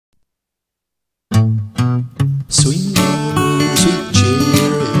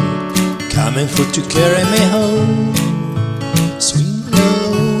coming for to carry me home. Swing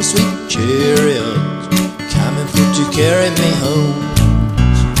low, sweet chariot, coming for to carry me home.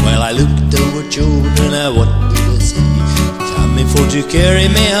 Well, I looked over Jordan, what did I see? Coming for to carry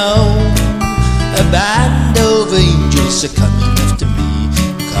me home. A band of angels are coming after me,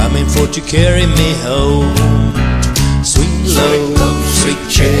 coming for to carry me home. Swing low, sweet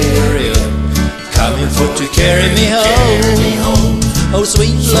chariot, coming for to carry me home. Oh,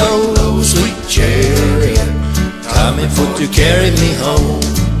 swing low, sweet chariot, coming for to carry me home.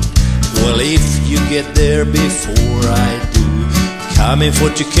 Well, if you get there before I do, coming for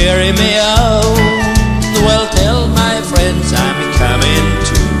to carry me home. Well, tell my friends I'm coming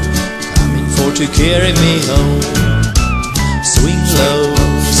too, coming for to carry me home. Swing low,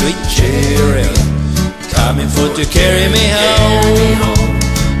 sweet chariot, coming for to carry me home.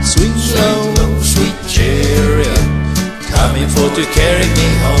 Swing low, sweet chariot, coming for to carry me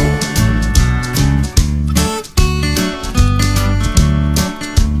home.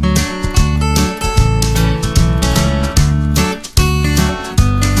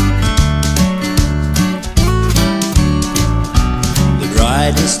 The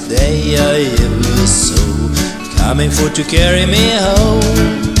brightest day I ever saw, coming for to carry me home.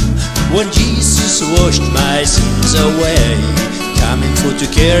 When Jesus washed my sins away, coming for to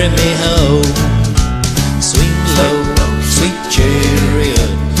carry me home. Swing low, sweet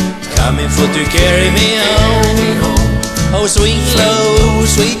chariot, coming for to carry me home. Oh, swing low,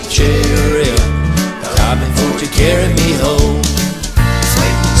 sweet chariot, coming for to carry me home.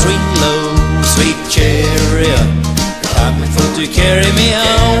 Swing low, sweet chariot, coming for to carry me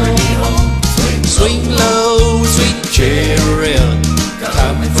home. Swing low, sweet chariot,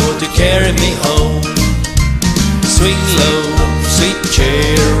 coming for to carry me home. Swing low, sweet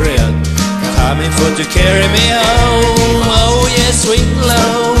chariot, coming for to carry me home. Oh yes, swing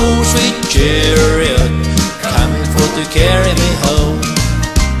low, sweet chariot, coming for to carry me home.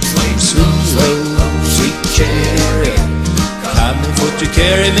 Swing low, sweet chariot, coming for to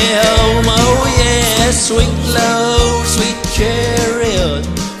carry me home. Oh yes, swing low,